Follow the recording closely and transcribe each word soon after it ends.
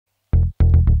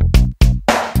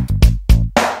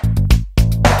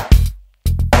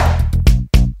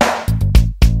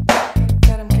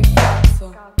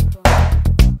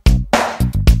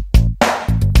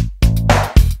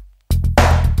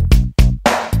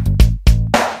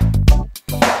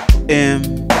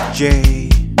MJ,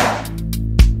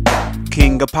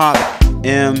 King of Pop.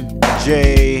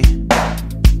 MJ,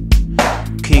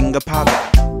 King of Pop.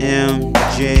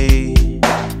 MJ,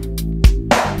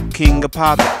 King of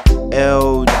Pop.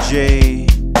 LJ,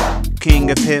 King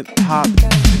of Hip Hop.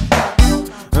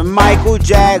 Michael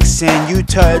Jackson, you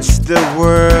touched the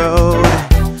world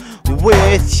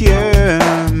with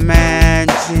your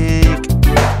magic.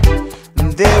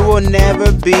 There will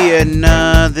never be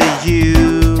another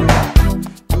you.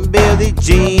 Billie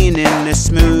Jean in the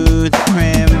Smooth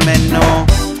Criminal.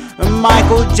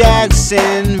 Michael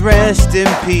Jackson, rest in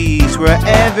peace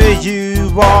wherever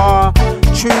you are.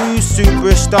 True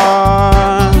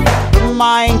superstar.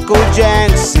 Michael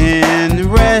Jackson,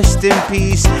 rest in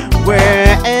peace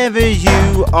wherever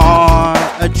you are.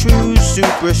 A true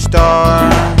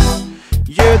superstar.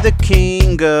 You're the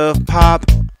king of pop,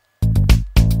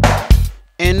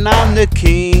 and I'm the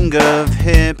king of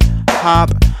hip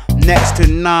hop. Next to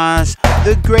Nas,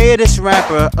 the greatest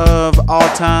rapper of all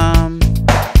time.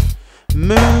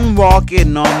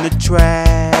 Moonwalking on the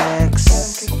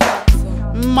tracks.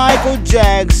 Michael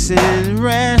Jackson,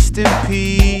 rest in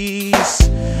peace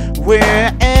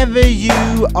wherever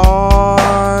you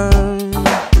are.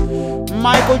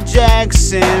 Michael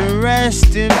Jackson,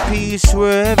 rest in peace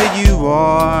wherever you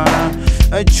are.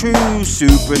 A true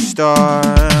superstar.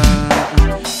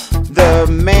 The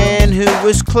man who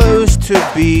was close to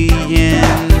being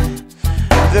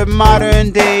the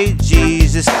modern day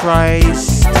Jesus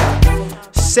Christ,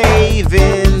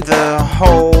 saving the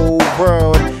whole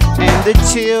world and the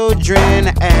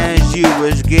children as you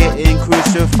was getting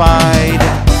crucified.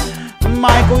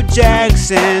 Michael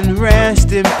Jackson,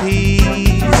 rest in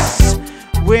peace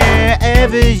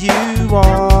wherever you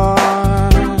are.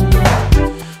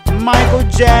 Michael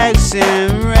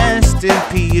Jackson, rest in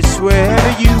peace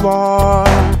wherever you are.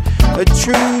 A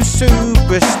true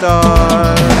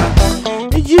superstar.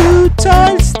 You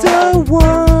touched the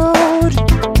world